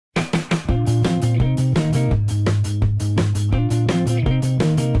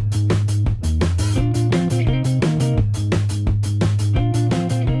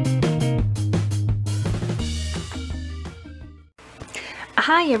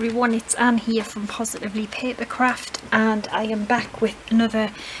Hi everyone, it's Anne here from Positively Papercraft, and I am back with another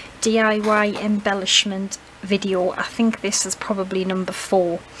DIY embellishment video. I think this is probably number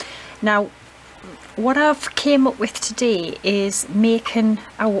 4. Now, what I've came up with today is making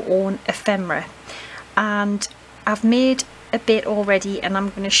our own ephemera, and I've made a bit already and I'm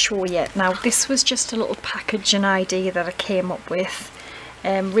going to show you. Now, this was just a little packaging idea that I came up with.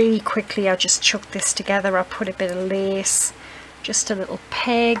 Really quickly, I just chucked this together. I put a bit of lace, just a little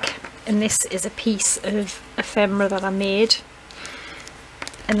peg, and this is a piece of ephemera that I made.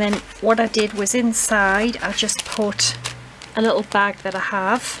 And then what I did was inside I just put a little bag that I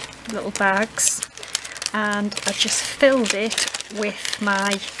have, little bags, and I just filled it with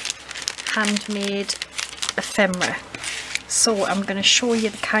my handmade ephemera. So I'm going to show you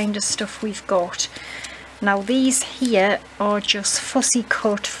the kind of stuff we've got. Now, these here are just fussy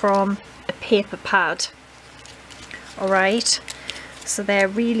cut from a paper pad. Alright, so they're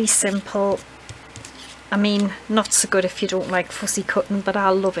really simple. I mean, not so good if you don't like fussy cutting, but I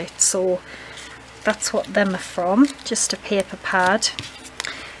love it, so that's what them are from, just a paper pad.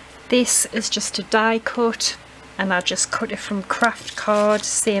 This is just a die cut, and I just cut it from craft card,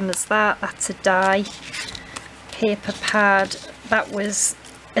 same as that. That's a die. Paper pad, that was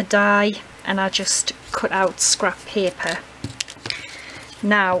a die, and I just cut out scrap paper.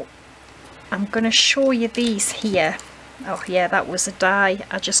 Now, I'm going to show you these here. Oh yeah, that was a die.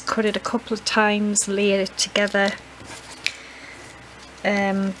 I just cut it a couple of times, laid it together.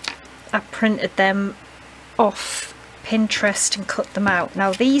 I printed them off Pinterest and cut them out.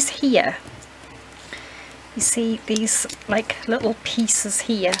 Now these here, you see these like little pieces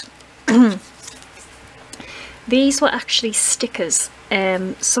here. These were actually stickers.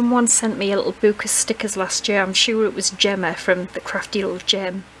 Someone sent me a little book of stickers last year. I'm sure it was Gemma from the Crafty Little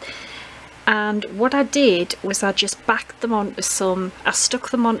Gem. And what I did was I just backed them onto I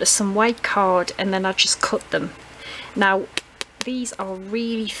stuck them onto some white card, and then I just cut them. Now, these are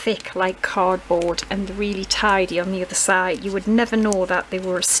really thick like cardboard and really tidy on the other side. You would never know that they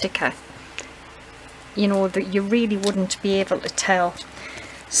were a sticker. You know, that you really wouldn't be able to tell.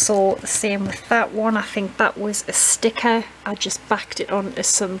 So the same with that one. I think that was a sticker. I just backed it onto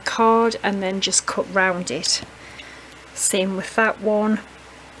some card and then just cut round it. Same with that one.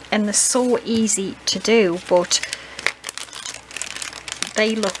 And they're so easy to do, but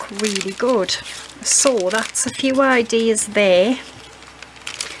they look really good. So that's a few ideas there.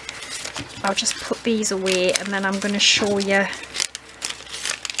 I'll just put these away, and then I'm going to show you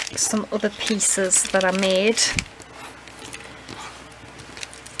some other pieces that I made.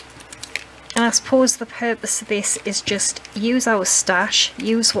 And I suppose the purpose of this is just use our stash,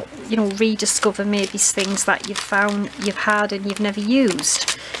 use what, you know, rediscover maybe things that you've found, you've had and you've never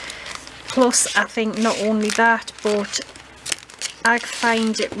used. Plus, I think not only that, but I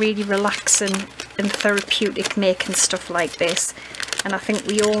find it really relaxing and therapeutic making stuff like this. And I think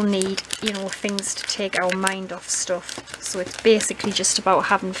we all need, you know, things to take our mind off stuff. So it's basically just about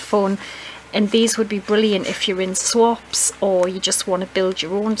having fun. And these would be brilliant if you're in swaps, or you just want to build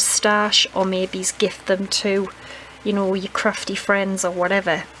your own stash, or maybe gift them to, you know, your crafty friends or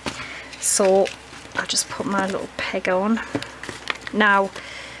whatever. So I'll just put my little peg on. Now,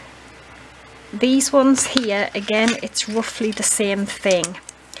 these ones here, again, it's roughly the same thing.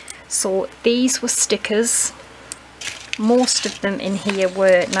 So these were stickers. Most of them in here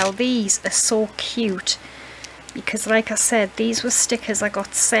were. Now these are so cute because, like I said, these were stickers I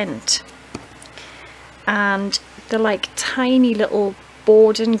got sent. And they're like tiny little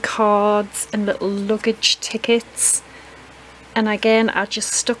boarding cards and little luggage tickets. And again, I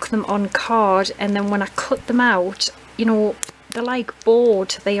just stuck them on card, and then when I cut them out, you know, they're like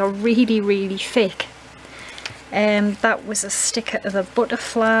board. They are really, really thick. That was a sticker of a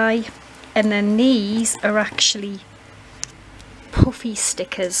butterfly. And then these are actually puffy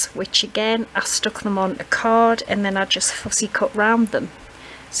stickers, which again, I stuck them on a card and then I just fussy cut round them.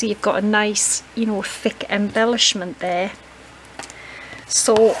 So you've got a nice, you know, thick embellishment there.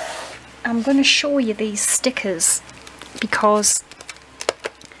 So I'm going to show you these stickers because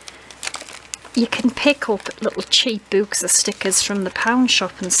you can pick up little cheap books of stickers from the pound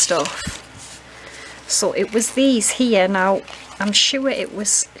shop and stuff. So it was these here. Now, I'm sure it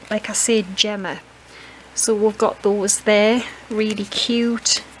was, like I said, Gemma. So we've got those there, really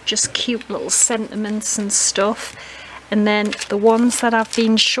cute, just cute little sentiments and stuff. And then the ones that I've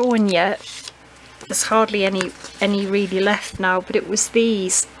been showing you, there's hardly any really left now, but it was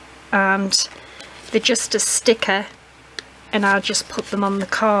these, and they're just a sticker, and I just put them on the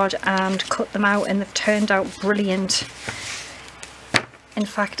card and cut them out, and they've turned out brilliant. In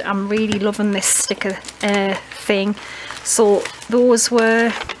fact, I'm really loving this sticker thing. So those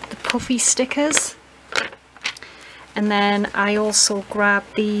were the puffy stickers. And then I also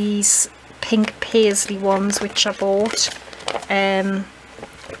grabbed these pink paisley ones which I bought. And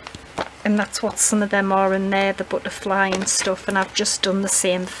that's what some of them are in there, the butterfly and stuff, and I've just done the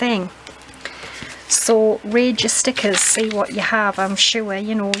same thing. So read your stickers, see what you have. I'm sure,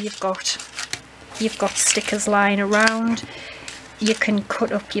 you know, you've got stickers lying around. You can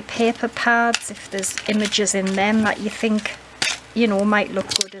cut up your paper pads if there's images in them that you think, you know, might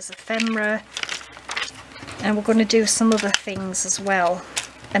look good as ephemera. And we're going to do some other things as well.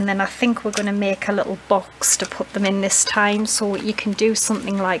 And then I think we're going to make a little box to put them in this time, so you can do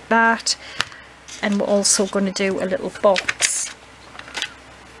something like that. And we're also going to do a little box.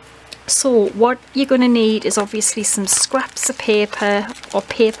 So what you're going to need is obviously some scraps of paper or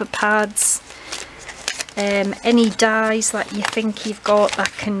paper pads, any dies that you think you've got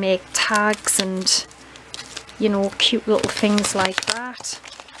that can make tags and, you know, cute little things like that.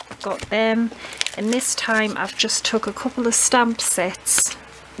 I've got them. And this time I've just took a couple of stamp sets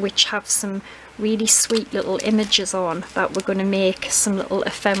which have some really sweet little images on that we're going to make some little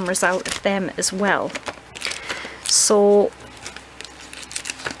ephemeras out of them as well. So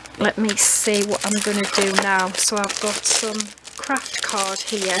let me see what I'm going to do now. So I've got some craft card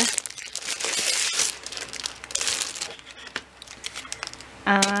here,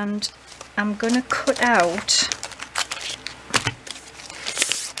 and I'm going to cut out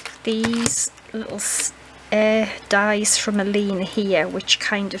these little dies from ALINA here, which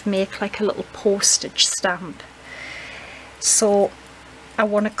kind of make like a little postage stamp. So I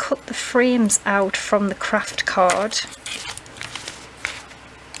want to cut the frames out from the craft card.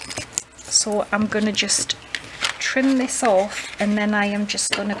 So I'm going to just trim this off, and then I am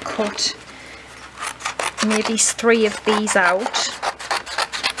just going to cut maybe 3 of these out,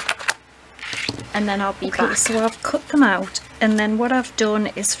 and then I'll be back. So I've cut them out, and then what I've done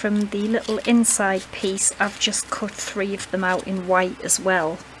is from the little inside piece I've just cut 3 of them out in white as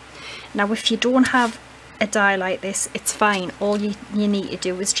well. Now if you don't have a die like this, it's fine. All you need to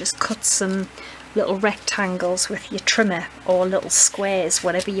do is just cut some little rectangles with your trimmer, or little squares,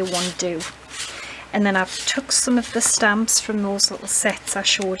 whatever you want to do. And then I've took some of the stamps from those little sets I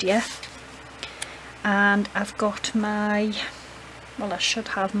showed you, and I've got my, well, I should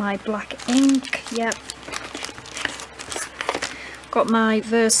have my black ink. Yep, got my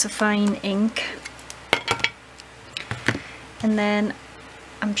VersaFine ink, and then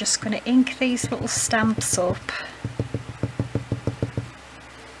I'm just going to ink these little stamps up,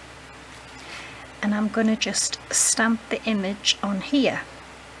 and I'm going to just stamp the image on here.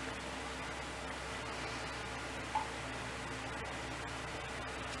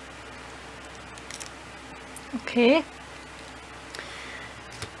 Okay,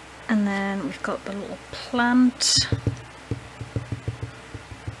 and then we've got the little plant.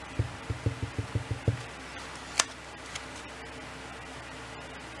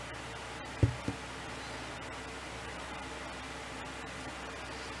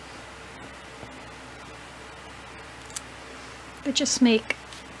 They just make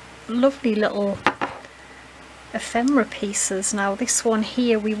lovely little ephemera pieces. Now this one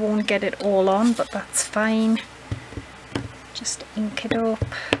here we won't get it all on, but that's fine. Just ink it up.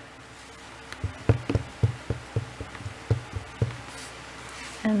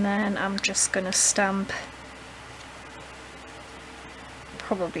 And then I'm just going to stamp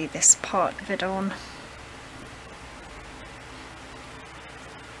probably this part of it on.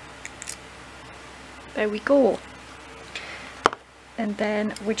 There we go. And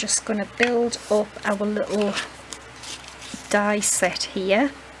then we're just going to build up our little die set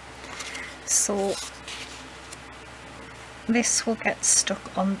here. So this will get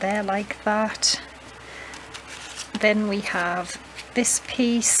stuck on there like that. Then we have this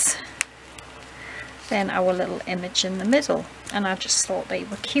piece, then our little image in the middle, and I just thought they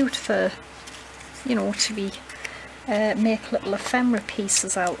were cute for, you know, to be make little ephemera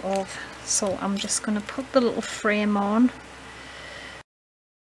pieces out of. So I'm just going to put the little frame on.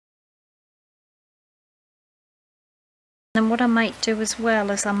 And what I might do as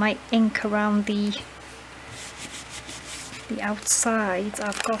well is I might ink around the outsides.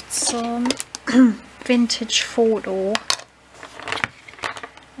 I've got some vintage photo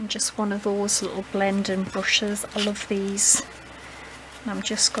and just one of those little blending brushes. I love these. And I'm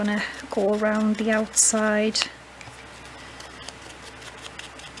just going to go around the outside.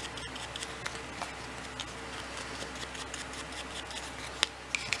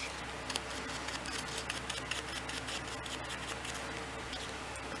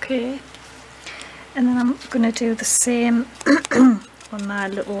 Okay, and then I'm going to do the same on my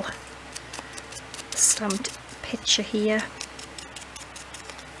little stamped picture here.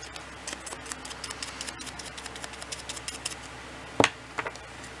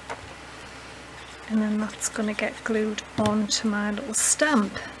 And then that's going to get glued onto my little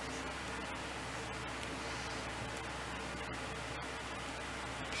stamp.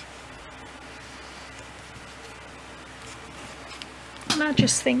 And I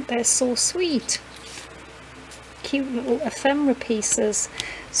just think they're so sweet. Cute little ephemera pieces.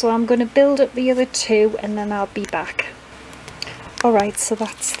 So I'm going to build up the other two and then I'll be back. Alright, so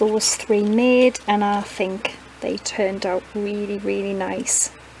that's those three made, and I think they turned out really, really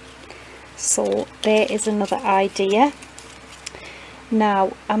nice. So there is another idea.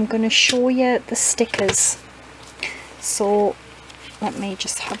 Now I'm going to show you the stickers. So let me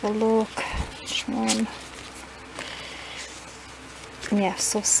just have a look. Which one? Yeah,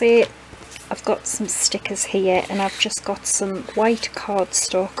 so say I've got some stickers here and I've just got some white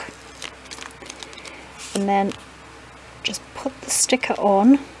cardstock, and then just put the sticker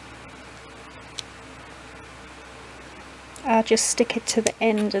on. I just stick it to the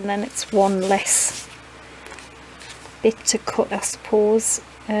end and then it's one less bit to cut, I suppose.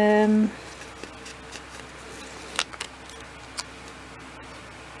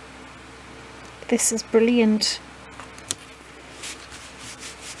 This is brilliant.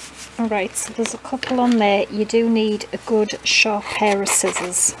 Alright, so there's a couple on there. You do need a good sharp pair of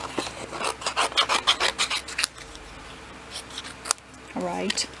scissors.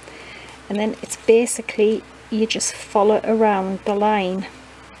 Alright, and then it's basically, you just follow around the line,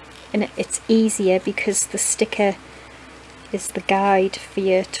 and it's easier because the sticker is the guide for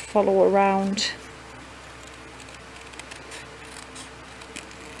you to follow around.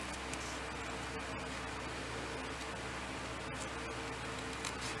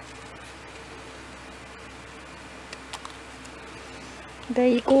 There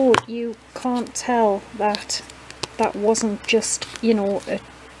you go. You can't tell that that wasn't just, you know,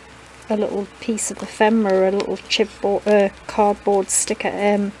 a little piece of ephemera, a little chipboard, cardboard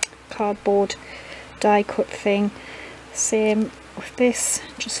sticker, cardboard die cut thing. Same with this,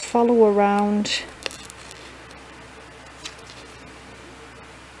 just follow around.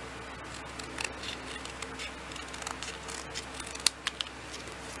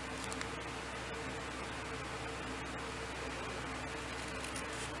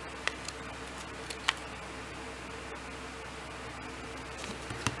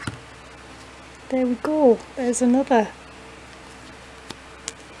 There we go, there's another.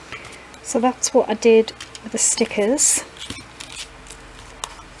 So that's what I did with the stickers.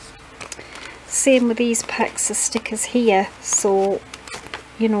 Same with these packs of stickers here, so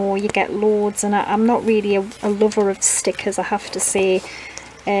you know, you get loads, and I'm not really a lover of stickers, I have to say.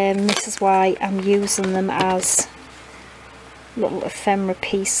 This is why I'm using them as little ephemera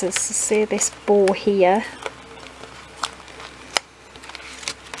pieces. So say this bow here,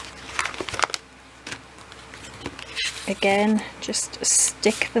 again, just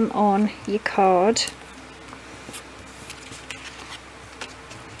stick them on your card.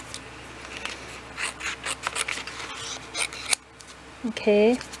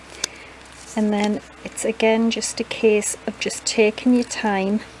 Okay, and then it's again just a case of just taking your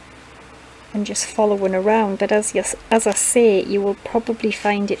time and just following around. But as I say, you will probably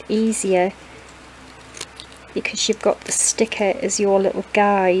find it easier because you've got the sticker as your little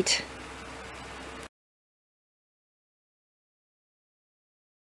guide.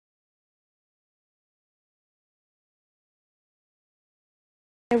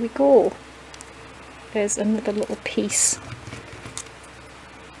 There we go. There's another little piece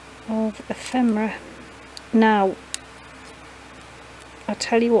of ephemera. Now, I'll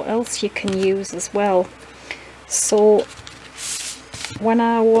tell you what else you can use as well. So, when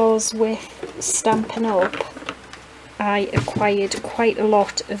I was with Stampin' Up, I acquired quite a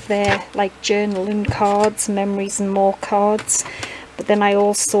lot of their like journaling cards, memories and more cards. But then I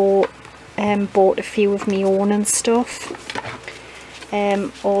also bought a few of my own and stuff.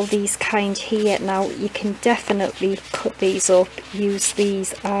 All these kind here. Now you can definitely cut these up, use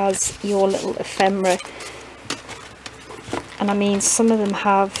these as your little ephemera, and I mean some of them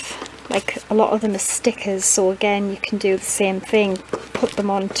have, like a lot of them are stickers, so again you can do the same thing, put them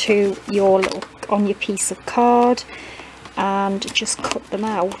onto your little, on your piece of card and just cut them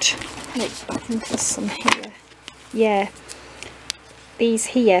out. Like, I think there's some here, yeah, these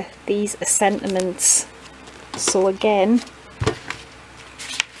here, these are sentiments. So again,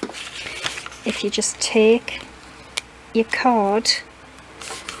 if you just take your card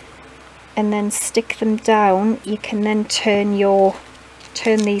and then stick them down, you can then turn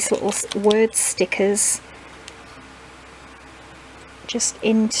these little word stickers just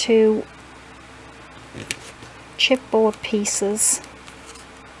into chipboard pieces.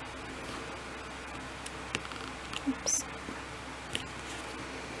 Oops.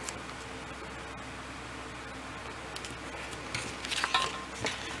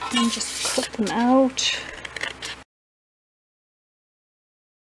 And just cut them out.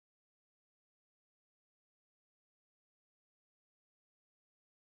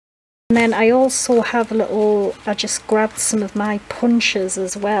 And then I also have I just grabbed some of my punches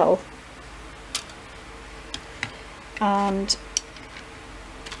as well. And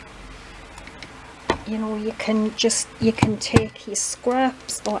you know, you can take your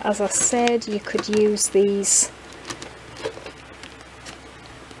scraps, or as I said, you could use these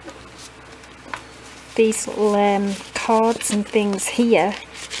little cards and things here.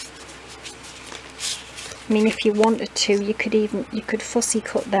 I mean, if you wanted to, you could fussy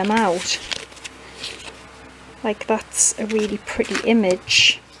cut them out. Like, that's a really pretty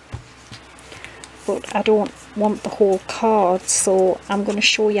image, but I don't want the whole card, so I'm going to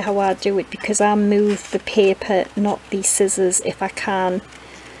show you how I do it, because I move the paper, not the scissors, if I can.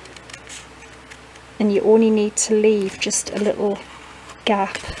 And you only need to leave just a little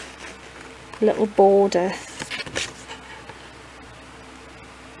gap, a little border.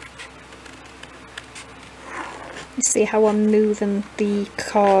 You see how I'm moving the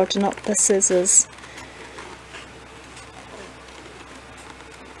card, not the scissors.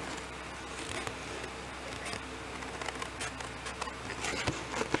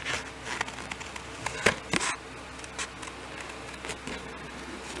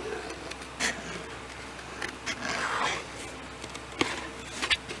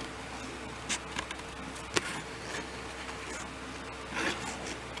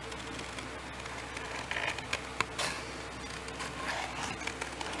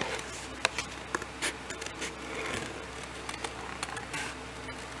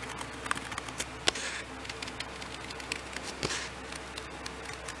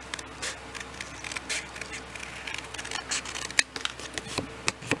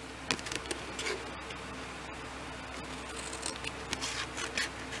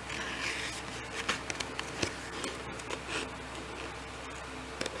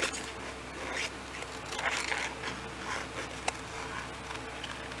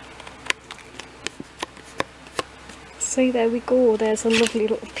 See, there we go, there's a lovely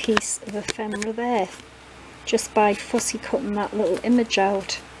little piece of ephemera there, just by fussy cutting that little image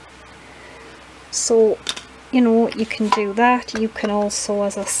out. So, you know, you can do that. You can also,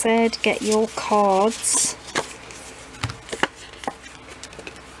 as I said, get your cards.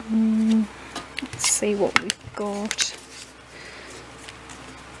 Let's see what we've got.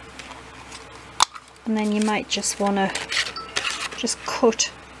 And then you might just want to just cut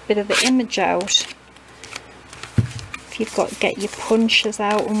a bit of the image out. If you've got to get your punches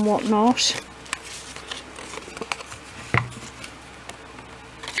out and whatnot.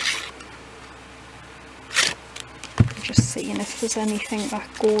 Just seeing if there's anything that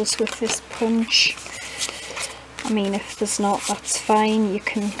goes with this punch. I mean, if there's not, that's fine. You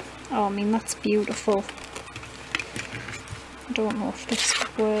can, oh, I mean, that's beautiful. I don't know if this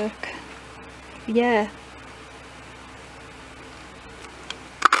would work. Yeah.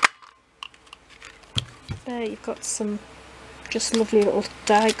 There you've got some just lovely little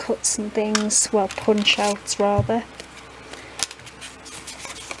die cuts and things, well, punch outs rather.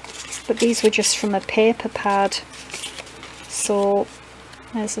 But these were just from a paper pad. So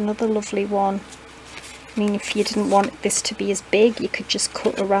there's another lovely one. I mean, if you didn't want this to be as big, you could just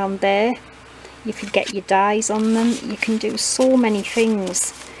cut around there. You could get your dies on them. You can do so many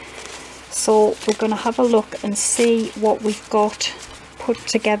things. So we're going to have a look and see what we've got put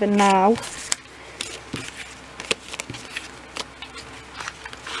together now.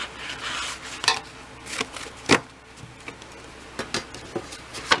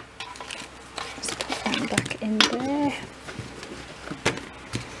 Just put them back in there.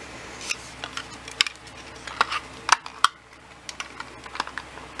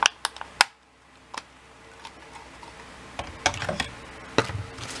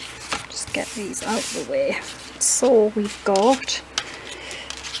 Get these out of the way. So we've got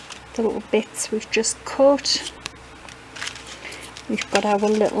the little bits we've just cut. We've got our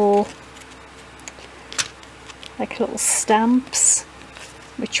little, like little stamps,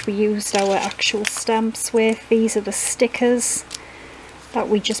 which we used our actual stamps with. These are the stickers that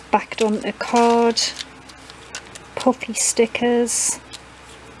we just backed onto a card. Puffy stickers,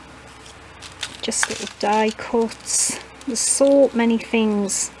 just little die cuts. There's so many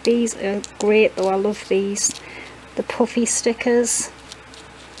things. These are great though, I love these. The puffy stickers.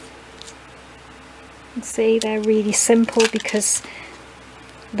 You can see they're really simple because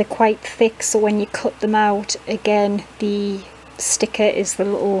they're quite thick, so when you cut them out, again the sticker is the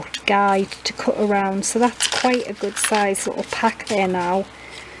little guide to cut around. So that's quite a good size little pack there now.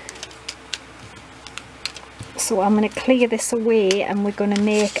 So I'm going to clear this away, and we're going to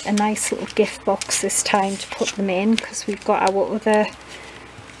make a nice little gift box this time to put them in, because we've got our other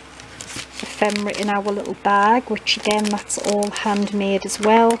ephemera in our little bag, which again, that's all handmade as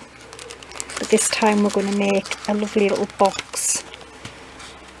well. But this time we're going to make a lovely little box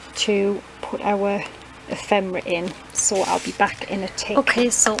to put our ephemera in. So I'll be back in a tick.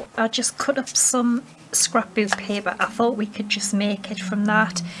 Okay, so I just cut up some scrapbook paper. I thought we could just make it from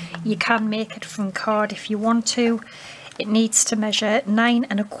that. You can make it from card if you want to. It needs to measure 9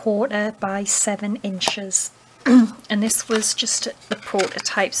 1/4 by 7 inches. And this was just the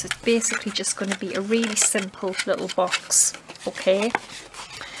prototype, so it's basically just going to be a really simple little box. Okay,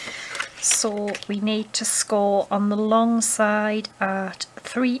 so we need to score on the long side at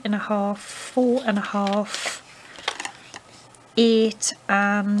 3 1/2, 4 1/2, 8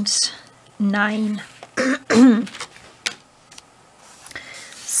 and 9.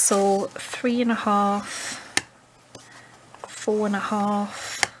 So 3 1/2, 4 1/2,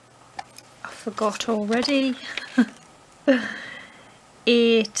 I forgot already,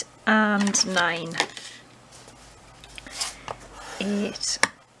 8 and 9. 8.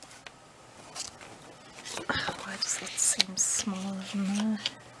 Why does that seem smaller than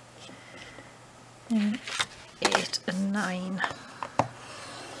that? 8 and 9.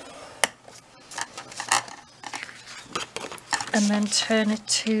 And then turn it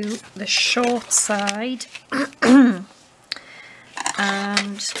to the short side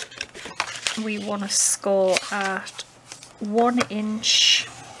and we want to score at 1 inch,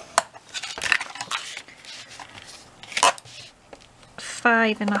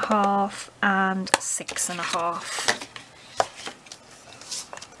 5 1/2 and 6 1/2.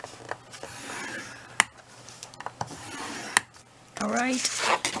 Alright,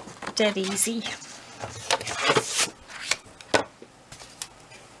 dead easy.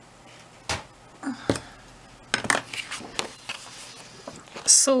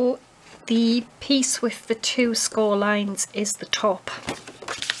 So the piece with the 2 score lines is the top.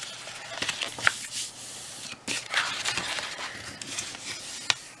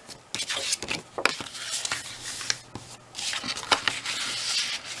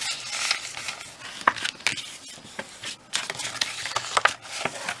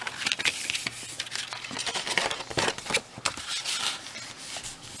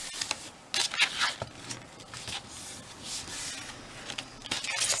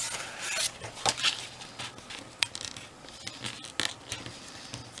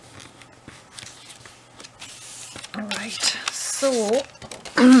 Alright, so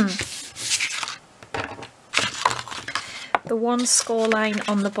the 1 score line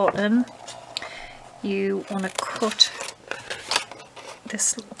on the bottom, you want to cut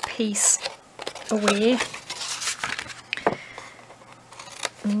this little piece away,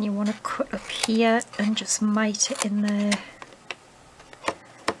 and then you want to cut up here and just mite it in there.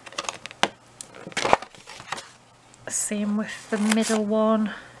 Same with the middle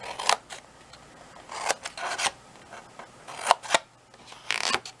one.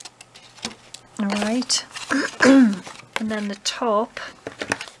 Alright, and then the top,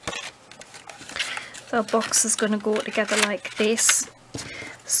 the box is going to go together like this,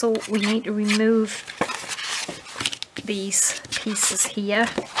 so we need to remove these pieces here.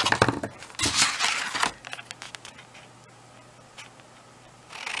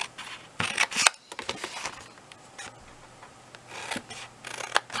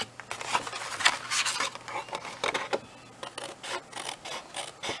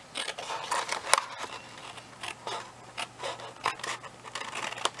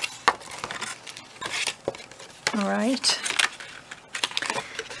 Alright,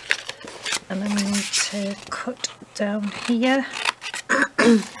 and then we need to cut down here,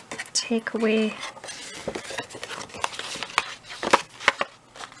 take away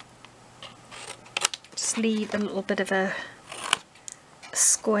just leave a little bit of a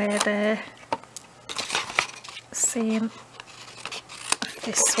square there, same with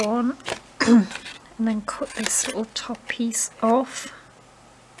this one, and then cut this little top piece off.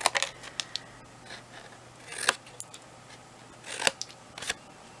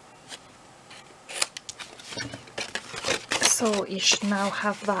 So you should now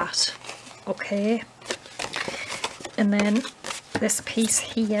have that, okay? And then this piece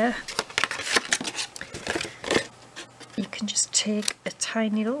here, you can just take a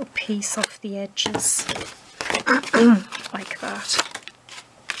tiny little piece off the edges like that.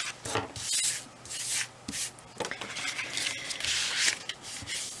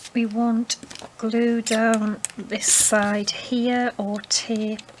 we want glue down this side here, or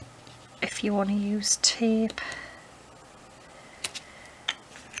tape if you want to use tape.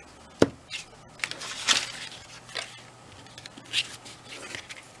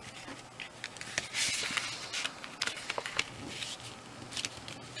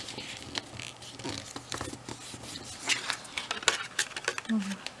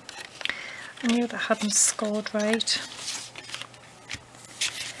 I knew that hadn't scored right.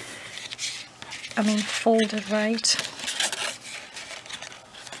 I mean folded right.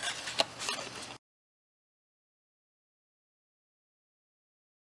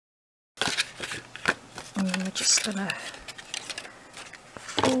 And we're just gonna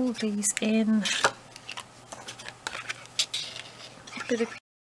fold these in.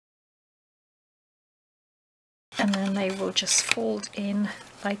 And then they will just fold in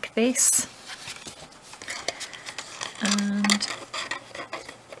like this. And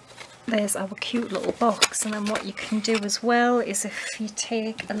there's our cute little box. And then what you can do as well is, if you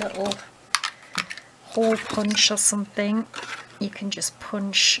take a little hole punch or something, you can just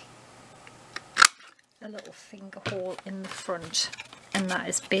punch a little finger hole in the front, and that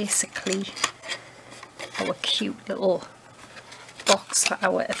is basically our cute little box for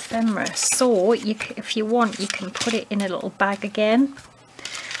our ephemera. So if you want, you can put it in a little bag again.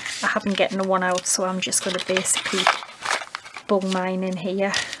 I haven't gotten one out, so I'm just going to basically bung mine in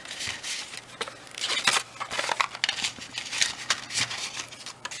here.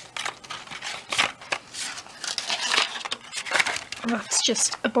 That's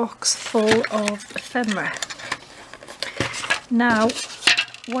just a box full of ephemera. Now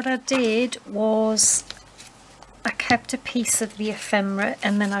what I did was I kept a piece of the ephemera,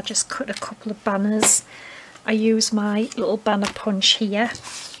 and then I just cut a couple of banners. I use my little banner punch here,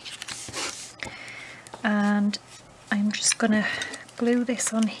 and I'm just going to glue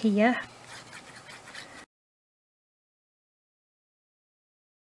this on here.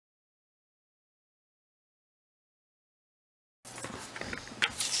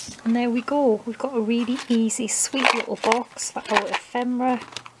 And there we go, we've got a really easy, sweet little box for our ephemera.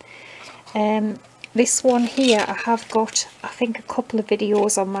 This one here, I have got, I think, a couple of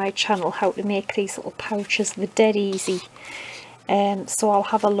videos on my channel how to make these little pouches. They're dead easy. So I'll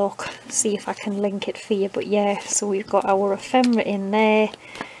have a look, see if I can link it for you. But yeah, so we've got our ephemera in there.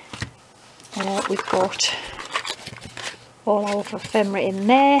 We've got all our ephemera in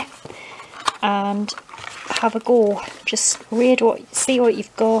there. And have a go. Just see what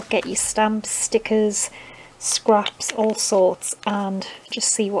you've got, get your stamps, stickers, scraps, all sorts, and just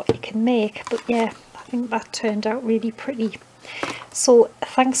see what you can make. But yeah, I think that turned out really pretty. So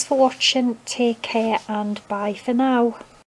thanks for watching, take care, and bye for now.